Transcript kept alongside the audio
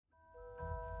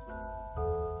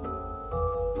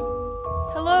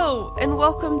and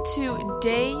welcome to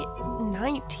day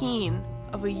 19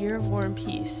 of A Year of War and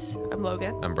Peace. I'm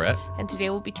Logan. I'm Brett. And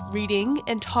today we'll be reading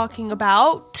and talking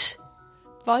about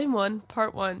Volume 1,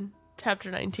 Part 1, Chapter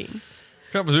 19.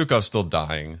 Count Bazookov's still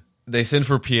dying. They send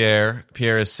for Pierre.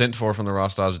 Pierre is sent for from the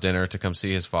Rostovs' dinner to come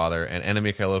see his father, and Anna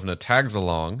Mikhailovna tags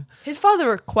along. His father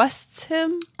requests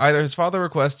him? Either his father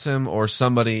requests him, or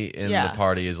somebody in the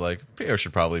party is like, Pierre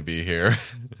should probably be here.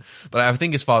 But I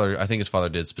think his father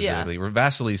did specifically. Yeah.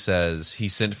 Vasily says he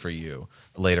sent for you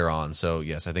later on. So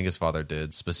yes, I think his father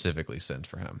did specifically send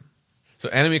for him. So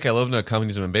Anna Mikhailovna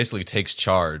accompanies him and basically takes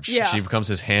charge. Yeah. She becomes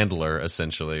his handler,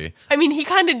 essentially. I mean, he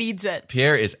kind of needs it.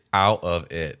 Pierre is out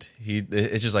of it.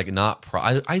 It's just like not.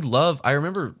 I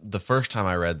remember the first time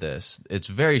I read this. It's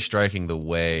very striking the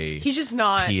way He's just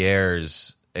not.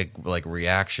 Pierre's like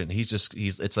reaction.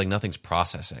 It's like nothing's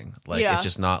processing. Like it's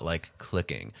just not like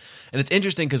clicking. And it's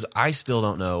interesting because I still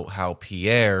don't know how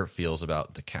Pierre feels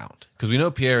about the Count. Because we know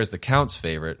Pierre is the Count's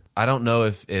favorite. I don't know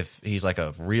if he's like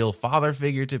a real father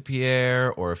figure to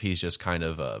Pierre, or if he's just kind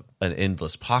of an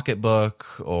endless pocketbook,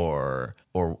 or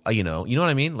you know what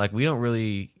I mean? Like we don't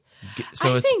really.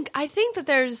 I think that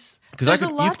there's a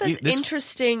lot that's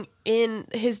interesting in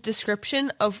his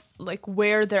description of like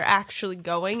where they're actually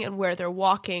going and where they're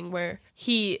walking, where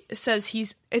he says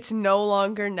it's no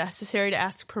longer necessary to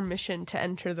ask permission to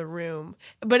enter the room,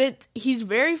 but he's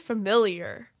very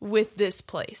familiar with this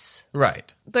place,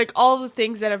 right? Like all the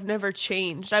things that have never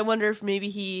changed. I wonder if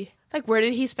maybe where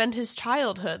did he spend his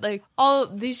childhood? Like, all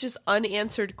these just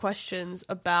unanswered questions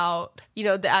about,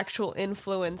 the actual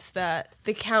influence that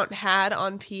the Count had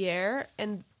on Pierre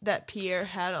and that Pierre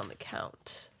had on the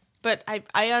Count. But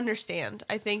I understand.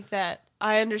 I think that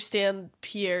I understand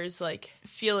Pierre's,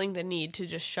 feeling the need to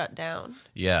just shut down.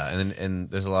 Yeah, and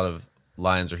there's a lot of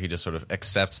lines where he just sort of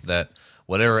accepts that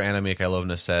whatever Anna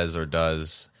Mikhailovna says or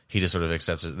does, he just sort of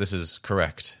accepts it. This is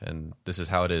correct, and this is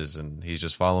how it is, and he's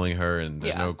just following her, and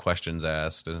there's no questions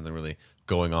asked, and nothing really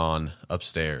going on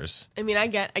upstairs. I mean, I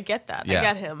get that. Yeah. I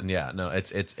get him. And yeah, no,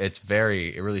 it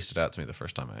really stood out to me the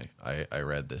first time I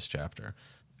read this chapter,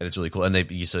 and it's really cool. And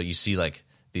you see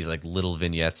these little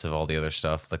vignettes of all the other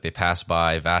stuff. Like they pass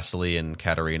by Vasily and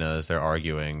Katerina as they're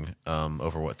arguing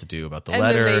over what to do about the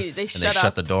letter, and they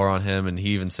shut the door on him. And he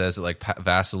even says that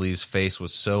Vasily's face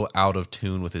was so out of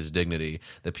tune with his dignity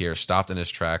that Pierre stopped in his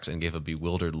tracks and gave a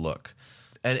bewildered look.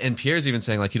 And Pierre's even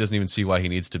saying he doesn't even see why he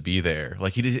needs to be there.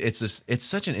 It's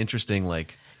such an interesting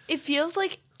It feels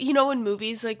like, in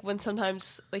movies, when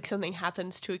sometimes something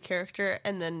happens to a character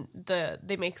and then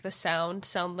they make the sound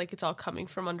like it's all coming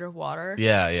from underwater.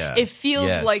 Yeah, yeah. It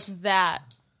feels like that,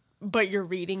 but you're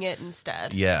reading it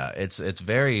instead. Yeah, it's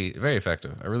very, very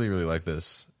effective. I really, really like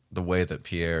this, the way that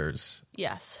Pierre's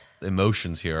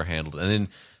emotions here are handled. And then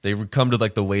they come to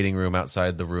the waiting room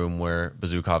outside the room where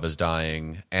Bazukov is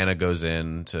dying. Anna goes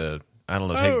in to, I don't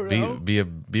know, be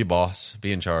a boss,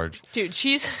 be in charge. Dude,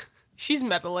 She's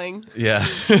meddling. Yeah.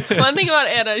 One thing about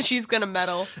Anna, she's going to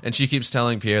meddle. And she keeps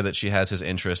telling Pierre that she has his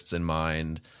interests in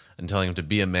mind and telling him to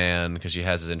be a man because she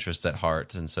has his interests at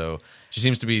heart. And so she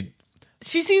seems to be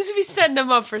setting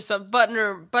him up for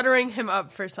buttering him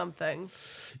up for something.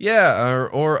 Yeah.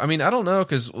 Or I mean, I don't know,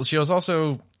 because she was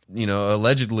also,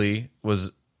 allegedly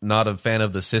was not a fan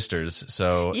of the sisters.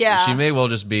 So she may well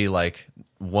just be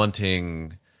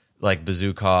wanting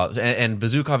Bazukov, and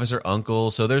Bazukov is her uncle,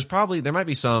 so there might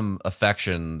be some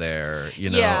affection there,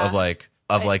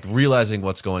 of realizing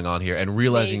what's going on here and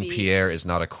realizing Pierre is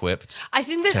not equipped. I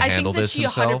think that she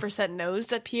himself. 100% knows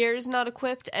that Pierre is not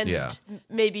equipped, and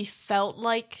maybe felt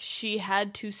like she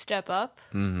had to step up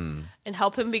and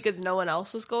help him because no one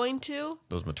else was going to.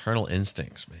 Those maternal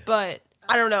instincts, man. But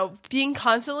I don't know, being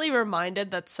constantly reminded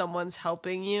that someone's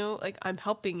helping you, I'm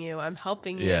helping you.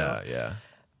 Yeah, yeah.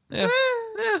 Yeah,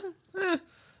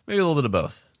 maybe a little bit of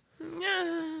both.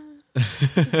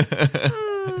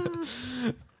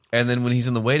 And then when he's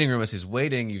in the waiting room, as he's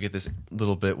waiting, you get this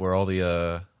little bit where all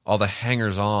the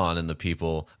hangers-on and the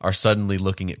people are suddenly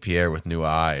looking at Pierre with new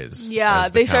eyes. Yeah,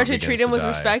 they start to treat him with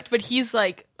respect, but he's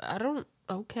like,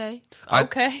 okay.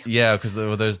 Yeah, because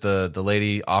there's the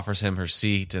lady offers him her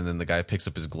seat, and then the guy picks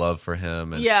up his glove for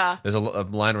him. And there's a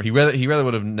line where he rather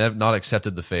would have not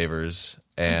accepted the favors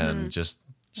and just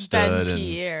stood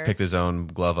and picked his own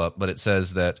glove up. But it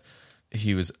says that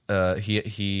he was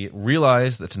he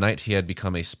realized that tonight he had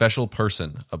become a special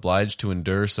person, obliged to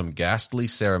endure some ghastly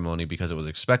ceremony because it was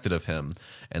expected of him,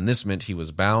 and this meant he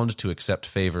was bound to accept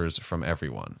favors from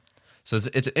everyone. So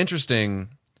it's interesting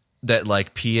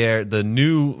that Pierre, the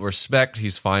new respect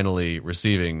he's finally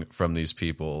receiving from these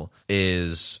people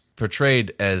is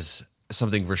portrayed as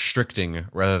something restricting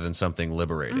rather than something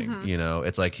liberating. You know,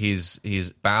 it's like he's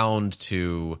bound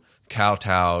to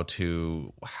kowtow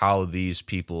to how these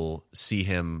people see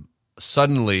him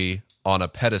suddenly on a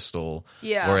pedestal,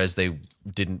 whereas they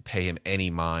didn't pay him any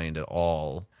mind at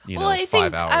all. You know,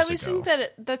 5 hours ago. I always think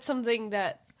that that's something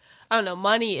that, I don't know,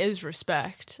 money is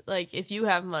respect. Like, if you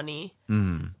have money,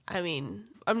 I mean,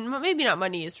 maybe not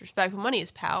money is respect, but money is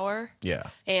power. Yeah.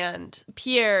 And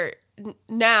Pierre,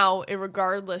 now,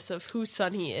 regardless of whose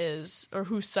son he is or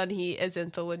whose son he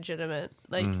isn't the legitimate,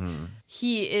 like,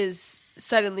 he is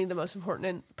suddenly the most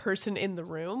important person in the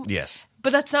room. Yes.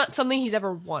 But that's not something he's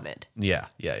ever wanted. Yeah.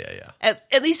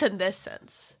 At least in this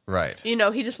sense. Right. You know,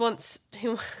 he just wants...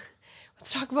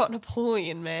 let's talk about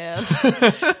Napoleon, man.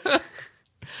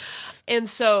 And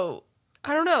so,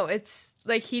 I don't know. It's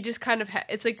like he just kind of...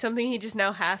 it's like something he just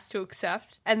now has to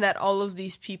accept. And that all of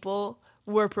these people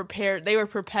were prepared... They were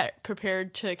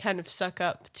prepared to kind of suck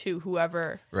up to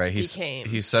whoever became.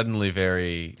 He's suddenly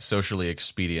very socially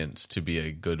expedient to be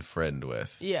a good friend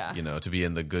with. Yeah. You know, to be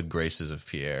in the good graces of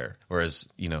Pierre. Whereas,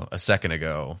 you know, a second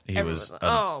ago, Everyone was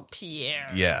like, Pierre.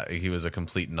 Yeah, he was a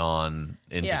complete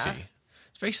non-entity. Yeah.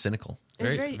 It's very cynical.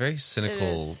 Very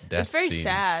cynical death. It's very scene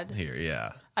sad here.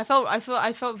 Yeah, I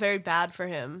felt very bad for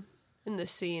him in this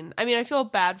scene. I mean, I feel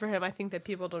bad for him. I think that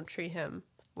people don't treat him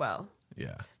well.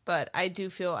 Yeah, but I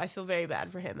feel very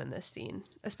bad for him in this scene,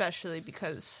 especially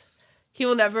because he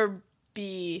will never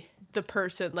be the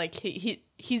person. Like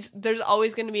he's there's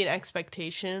always going to be an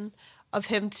expectation of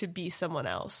him to be someone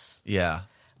else. Yeah,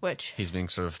 which he's being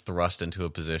sort of thrust into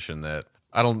a position that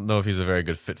I don't know if he's a very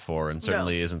good fit for, and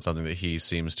certainly isn't something that he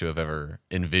seems to have ever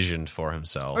envisioned for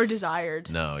himself. Or desired.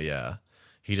 No, yeah.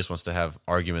 He just wants to have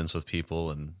arguments with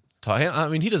people and talk. I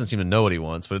mean, he doesn't seem to know what he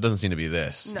wants, but it doesn't seem to be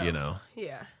this, you know?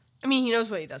 Yeah. I mean, he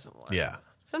knows what he doesn't want. Yeah.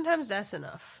 Sometimes that's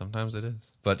enough. Sometimes it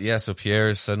is. But yeah, so Pierre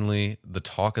is suddenly the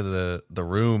talk of the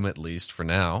room, at least for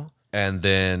now. And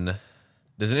then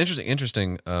there's an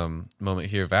interesting moment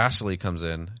here. Vasily comes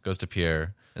in, goes to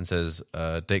Pierre, and says,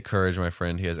 take courage, my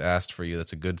friend. He has asked for you.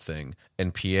 That's a good thing.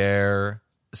 And Pierre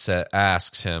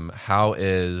asks him, how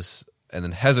is, and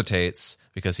then hesitates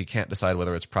because he can't decide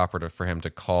whether it's proper for him to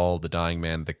call the dying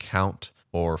man the Count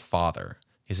or Father.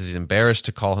 He says he's embarrassed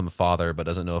to call him father, but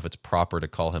doesn't know if it's proper to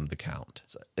call him the Count.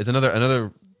 So it's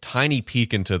another tiny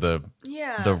peek into the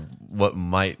what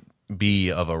might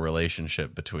be of a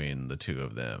relationship between the two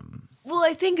of them. Well,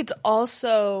 I think it's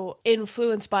also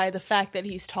influenced by the fact that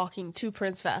he's talking to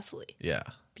Prince Vasily. Yeah.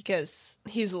 Because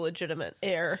he's a legitimate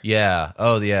heir. Yeah.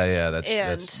 Oh, yeah. That's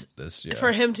yeah.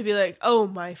 For him to be like, oh,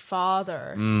 my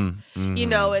father. You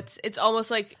know, it's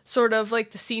almost like sort of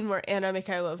like the scene where Anna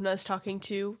Mikhailovna is talking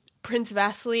to Prince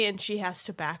Vasily and she has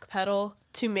to backpedal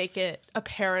to make it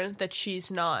apparent that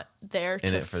she's not there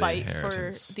to fight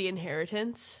for the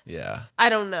inheritance. Yeah. I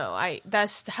don't know.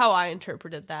 That's how I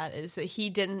interpreted that, is that he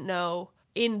didn't know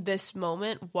in this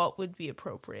moment what would be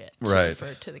appropriate to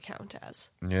refer to the Count as.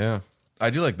 Yeah. I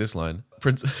do like this line.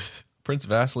 Prince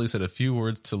Vasily said a few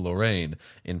words to Lorraine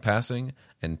in passing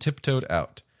and tiptoed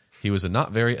out. He was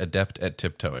not very adept at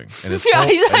tiptoeing, and his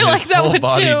whole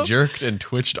body jerked and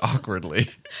twitched awkwardly.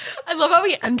 I love how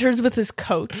he enters with his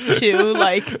coat too.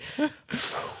 Like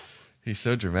he's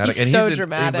so dramatic.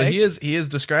 Dramatic. But he is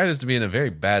described as to be in a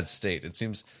very bad state. It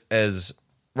seems, as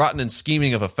rotten and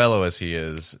scheming of a fellow as he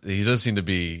is, he does seem to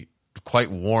be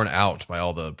quite worn out by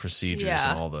all the procedures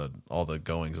and all the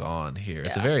goings on here.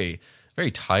 It's a very, very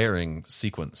tiring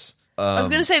sequence. I was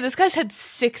going to say, this guy's had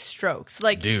 6 strokes.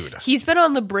 Like, dude, he's been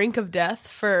on the brink of death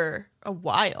for a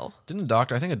while. I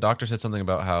think a doctor said something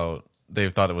about how they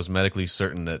thought it was medically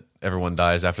certain that everyone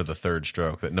dies after the 3rd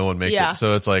stroke, that no one makes it.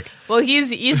 So it's like, well,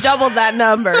 he's doubled that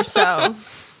number. So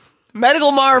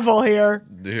medical marvel here,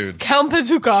 dude. Count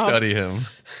Bezukov. Study him.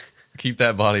 Keep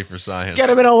that body for science. Get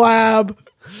him in a lab.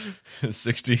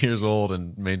 60 years old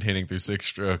and maintaining through 6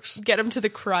 strokes. Get him to the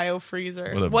cryo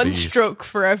freezer. What a 1 beast. stroke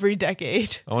for every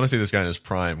decade. I want to see this guy in his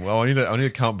prime. Well, I need a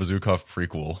Count Bezukov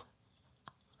prequel.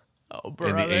 Oh,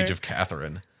 brother. In the Age of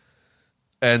Catherine.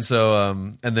 And so,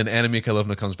 and then Anna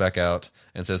Mikhailovna comes back out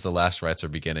and says the last rites are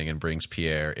beginning and brings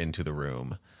Pierre into the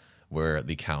room where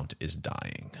the Count is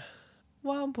dying.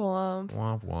 Womp womp.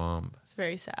 Womp womp. It's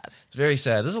very sad. It's very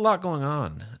sad. There's a lot going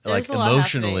on, There's like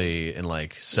emotionally and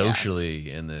like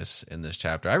socially in this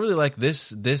chapter. I really like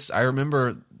this. I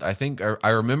remember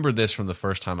this from the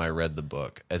first time I read the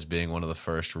book as being one of the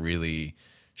first really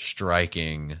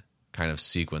striking kind of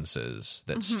sequences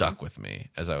that stuck with me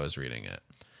as I was reading it.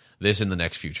 This in the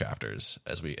next few chapters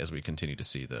as we continue to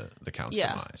see the Count's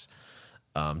demise.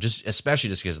 Especially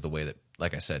because of the way that,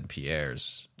 like I said,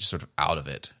 Pierre's just sort of out of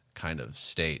it kind of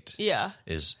state. Yeah.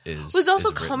 Is was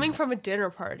also coming from a dinner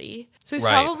party. So he's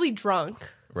probably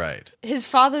drunk. Right. His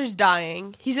father's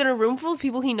dying. He's in a room full of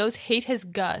people he knows hate his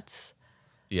guts.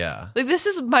 Yeah. Like, this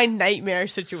is my nightmare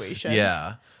situation.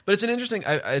 Yeah. But it's an interesting,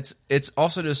 it's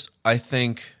also just, I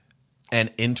think,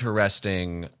 an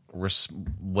interesting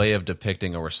way of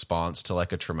depicting a response to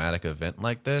like a traumatic event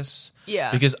like this.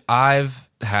 Yeah. Because I've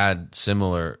had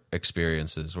similar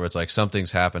experiences where it's like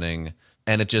something's happening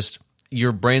and it just,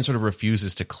 your brain sort of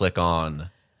refuses to click on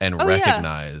and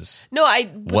recognize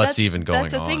what's even going on.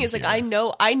 That's the thing is, like, I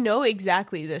know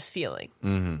exactly this feeling.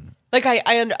 Mm-hmm. Like,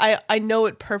 I know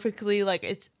it perfectly. Like,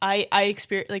 I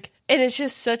experience, like, and it's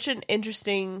just such an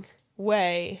interesting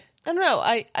way. I don't know.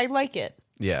 I like it.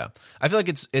 Yeah. I feel like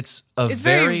it's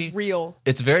very real.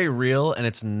 It's very real, and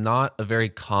it's not a very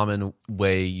common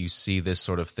way you see this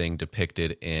sort of thing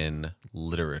depicted in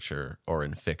literature or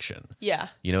in fiction. Yeah.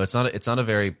 You know, it's not a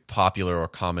very popular or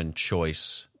common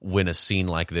choice when a scene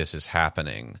like this is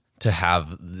happening to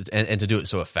have and to do it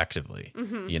so effectively.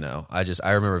 Mm-hmm. You know, I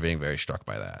remember being very struck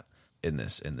by that in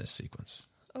this sequence.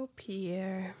 Oh,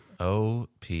 Pierre. Oh,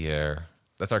 Pierre.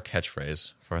 That's our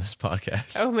catchphrase for this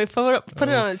podcast. Oh, maybe put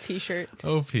it on a t-shirt.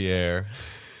 Oh, Pierre.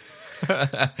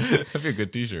 That'd be a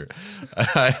good t-shirt.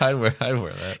 I'd wear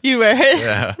that. You'd wear it?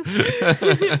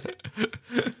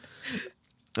 Yeah.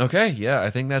 Okay, yeah, I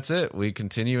think that's it. We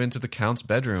continue into the Count's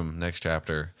bedroom next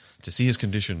chapter to see his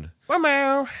condition.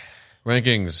 Meow.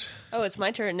 Rankings. Oh, it's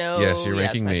my turn. No. Yes, you're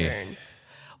ranking me. Turn.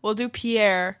 We'll do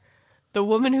Pierre, the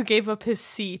woman who gave up his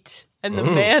seat, and the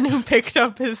man who picked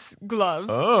up his glove.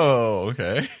 Oh,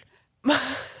 okay.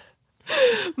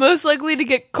 Most likely to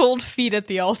get cold feet at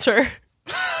the altar.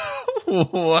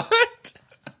 What?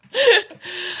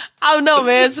 I don't know,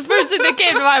 man. It's the first thing that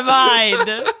came to my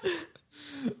mind.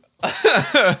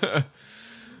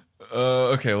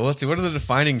 Okay, well, let's see. What are the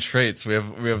defining traits? We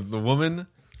have the woman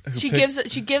who she gives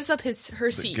up her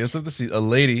seat. Gives up the seat. A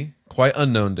lady quite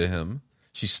unknown to him.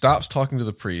 She stops talking to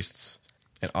the priests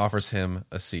and offers him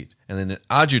a seat. And then an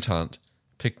adjutant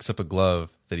picks up a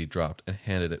glove that he dropped and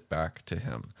handed it back to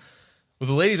him. Well,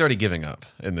 the lady's already giving up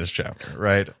in this chapter,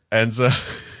 right? And so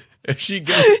if she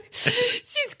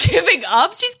she's giving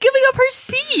up. She's giving up her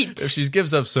seat. If she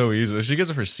gives up so easily, if she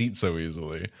gives up her seat so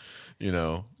easily, you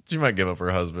know, she might give up her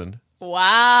husband.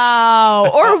 Wow.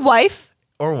 Or wife.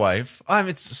 Or wife.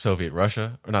 It's Soviet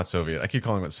Russia. Or not Soviet. I keep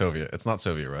calling it Soviet. It's not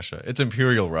Soviet Russia. It's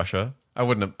Imperial Russia.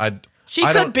 She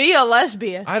could be a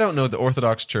lesbian. I don't know the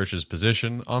Orthodox Church's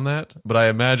position on that, but I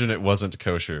imagine it wasn't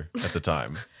kosher at the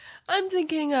time. I'm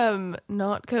thinking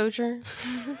not kosher.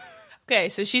 Okay,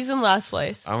 so she's in last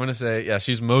place. I'm going to say, yeah,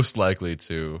 she's most likely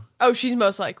to. Oh, she's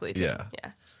most likely to.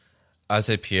 Yeah. I'd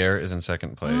say Pierre is in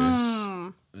second place.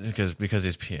 Because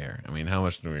he's Pierre. I mean, how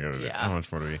much do we go to do? How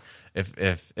much more do we?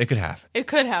 If it could happen. It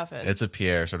could happen. It's a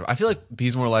Pierre sort of. I feel like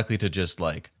he's more likely to just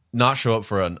like not show up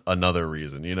for another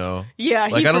reason, you know? Yeah,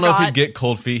 like I don't know if he'd get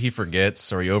cold feet, he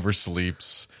forgets, or he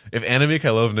oversleeps. If Anna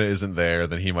Mikhailovna isn't there,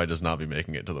 then he might just not be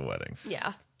making it to the wedding.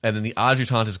 Yeah. And then the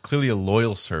adjutant is clearly a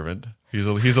loyal servant. He's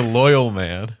a loyal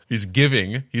man. He's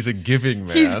giving. He's a giving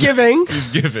man. He's giving. He's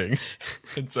giving.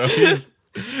 And so he's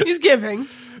giving.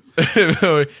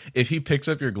 If he picks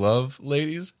up your glove,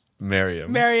 ladies, marry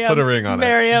him. Marry him. Put a ring on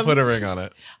marry it. Him. Put a ring on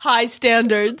it. High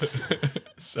standards.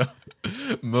 So,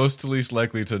 most least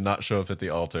likely to not show up at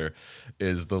the altar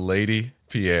is the lady,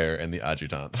 Pierre, and the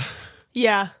adjutant.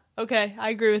 Yeah. Okay. I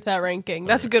agree with that ranking.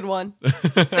 That's a good one.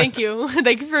 Thank you.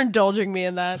 Thank you for indulging me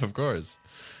in that. Of course.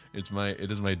 It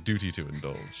is my duty to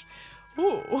indulge.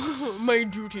 Ooh, my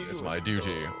duty. It's my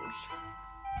duty.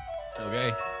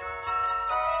 Okay.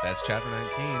 That's chapter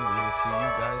 19. We will see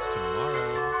you guys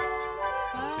tomorrow.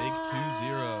 Bye. Big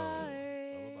 2-0.